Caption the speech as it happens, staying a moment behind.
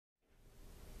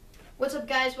What's up,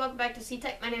 guys? Welcome back to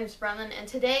C-Tech. My name is Brennan, and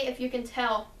today, if you can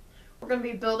tell, we're going to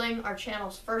be building our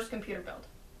channel's first computer build.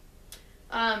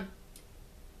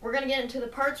 We're going to get into the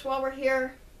parts while we're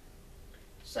here,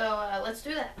 so let's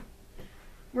do that.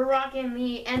 We're rocking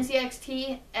the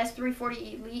NZXT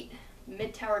S340 Elite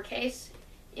mid-tower case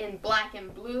in black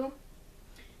and blue.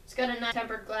 It's got a nice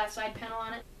tempered glass side panel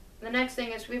on it. The next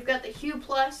thing is we've got the Hue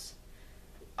Plus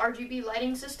RGB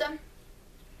lighting system.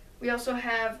 We also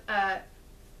have,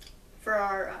 for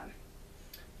our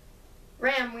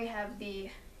RAM, we have the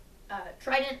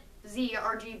Trident Z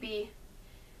RGB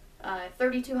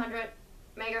 3200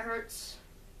 megahertz,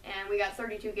 and we got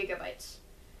 32 gigabytes.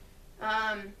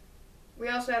 We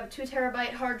also have a 2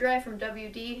 terabyte hard drive from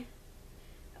WD.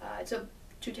 It's a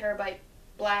 2 terabyte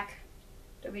black,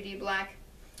 WD black.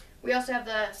 We also have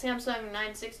the Samsung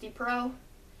 960 Pro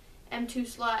M2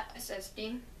 slot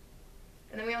SSD.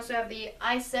 And then we also have the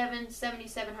i7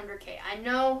 7700K. I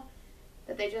know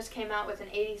that they just came out with an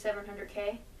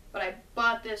 8700K, but I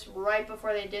bought this right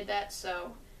before they did that,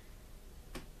 so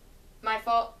my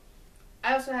fault.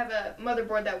 I also have a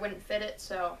motherboard that wouldn't fit it,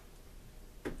 so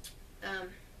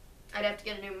I'd have to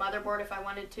get a new motherboard if I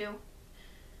wanted to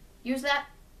use that.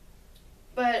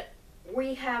 But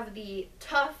we have the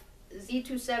TUF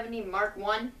Z270 Mark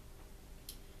I,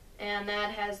 and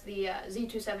that has the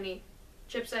Z270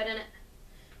 chipset in it.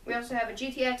 We also have a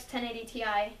GTX 1080 Ti.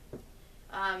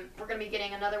 We're going to be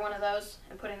getting another one of those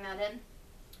and putting that in.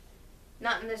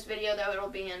 Not in this video, though. It'll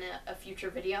be in a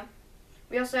future video.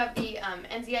 We also have the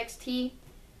NZXT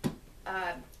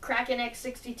Kraken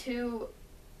X62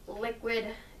 liquid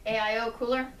AIO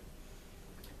cooler.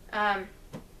 And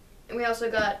we also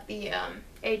got the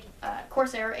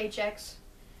Corsair HX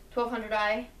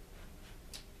 1200i,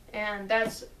 and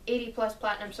that's 80 plus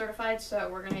platinum certified, so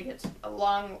we're going to get a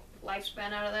long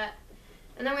lifespan out of that.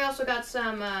 And then we also got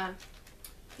some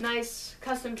nice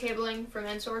custom cabling from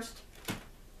Insourced,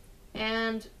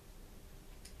 and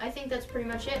I think that's pretty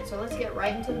much it, so let's get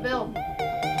right into the build.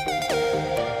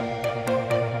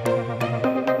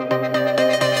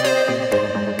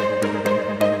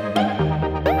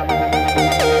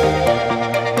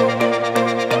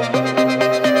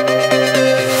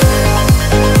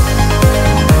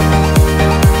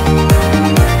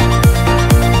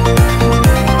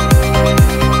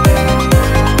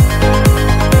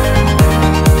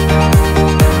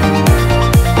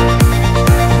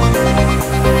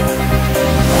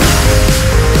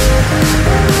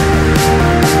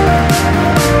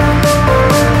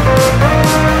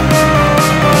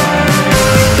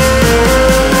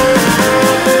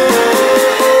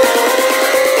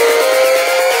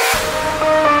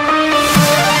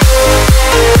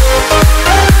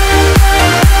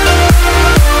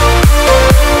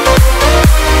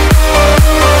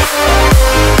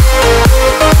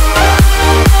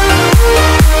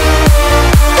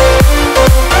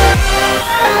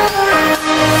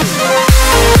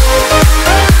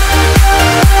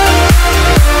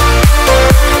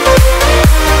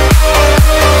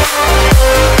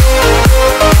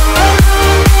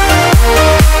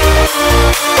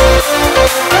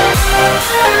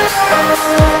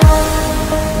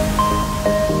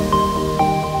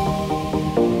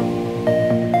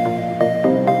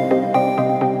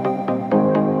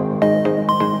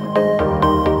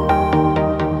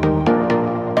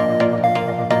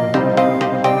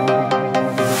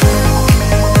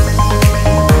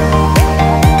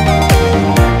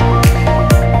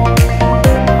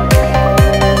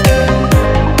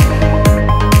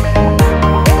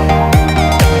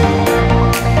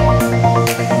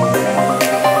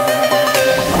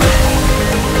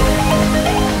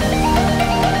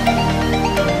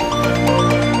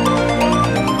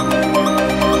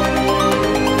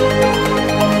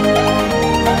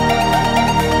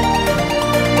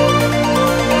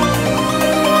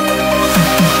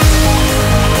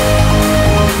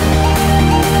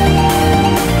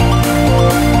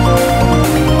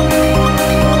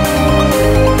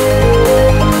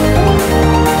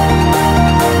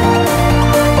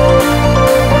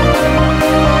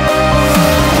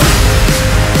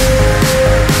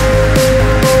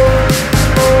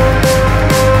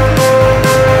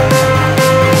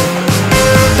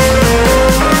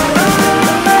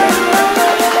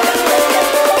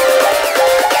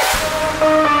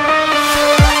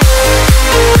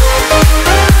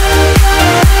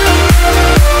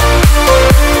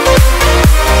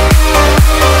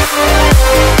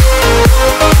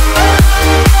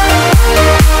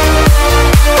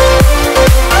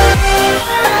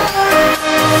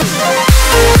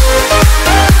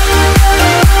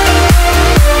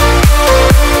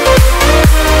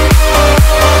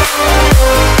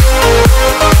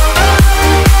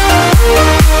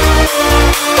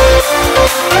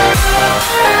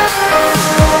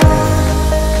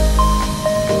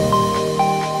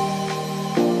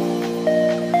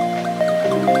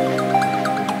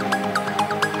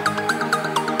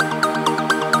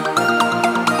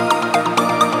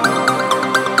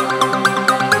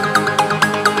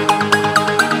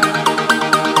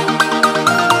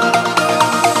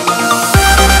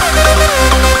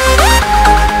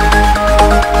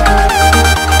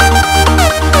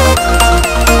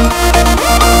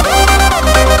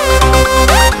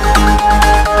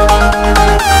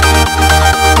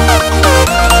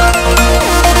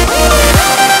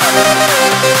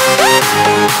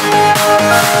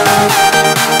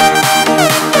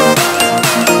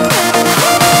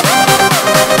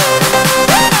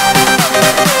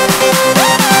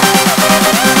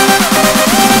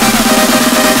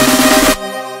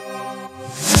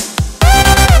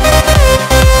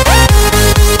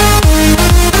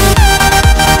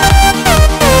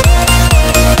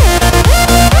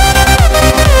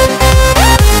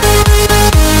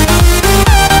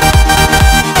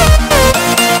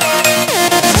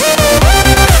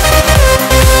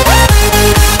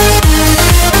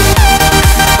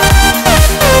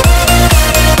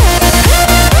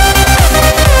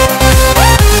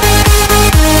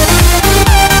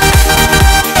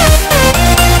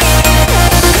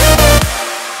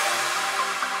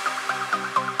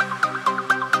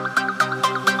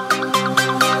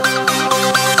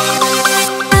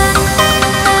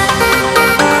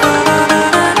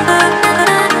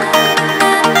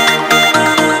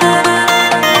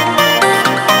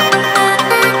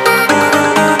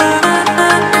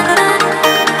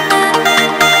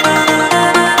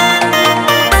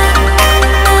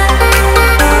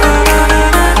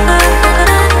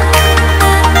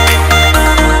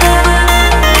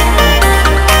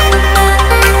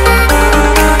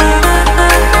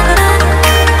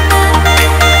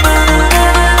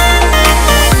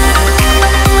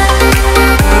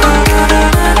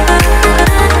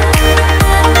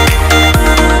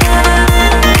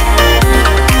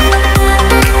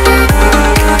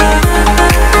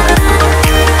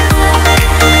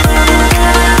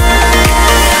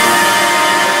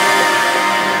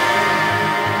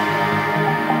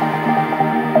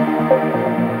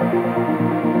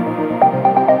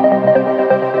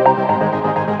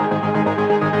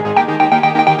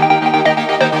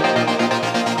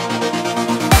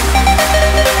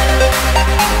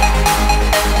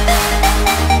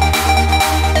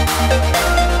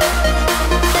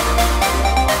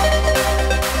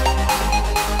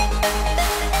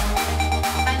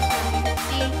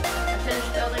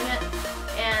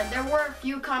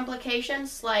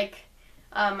 complications like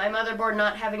my motherboard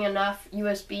not having enough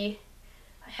USB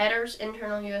headers,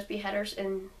 internal USB headers,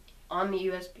 on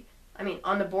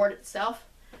the board itself.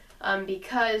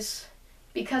 Because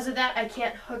of that, I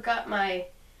can't hook up my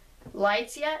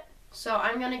lights yet. So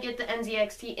I'm gonna get the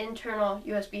NZXT internal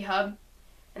USB hub,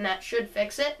 and that should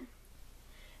fix it.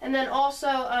 And then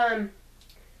also,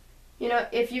 you know,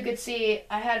 if you could see,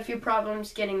 I had a few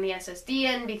problems getting the SSD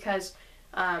in because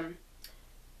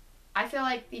I feel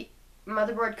like the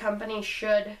motherboard company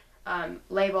should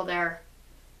label their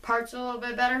parts a little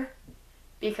bit better,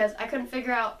 because I couldn't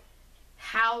figure out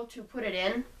how to put it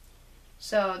in.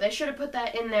 So they should have put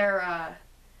that in their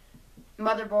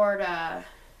motherboard,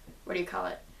 what do you call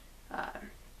it,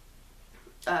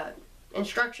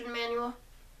 instruction manual.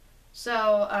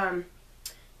 So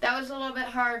that was a little bit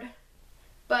hard,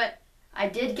 but I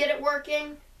did get it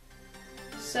working.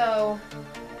 So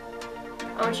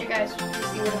I want you guys to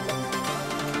see what it looks like.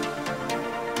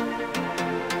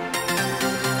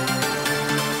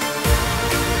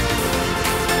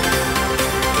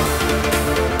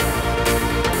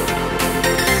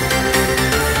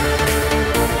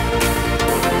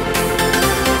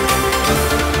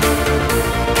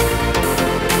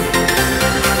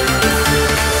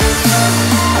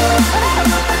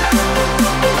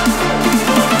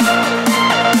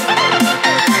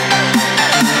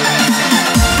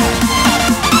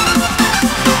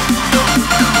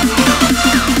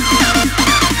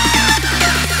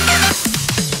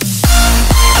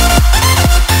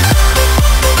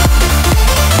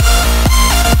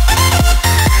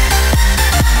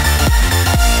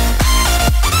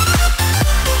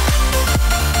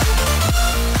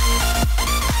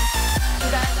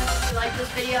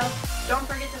 Don't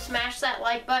forget to smash that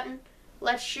like button.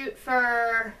 Let's shoot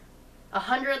for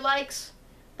 100 likes.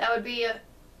 That would be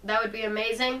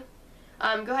amazing.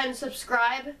 Go ahead and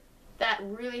subscribe. That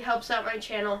really helps out my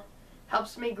channel,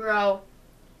 helps me grow.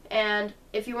 And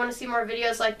if you want to see more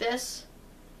videos like this,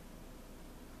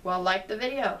 well, like the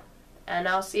video, and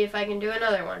I'll see if I can do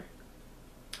another one.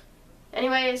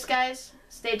 Anyways, guys,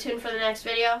 stay tuned for the next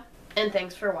video, and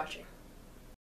thanks for watching.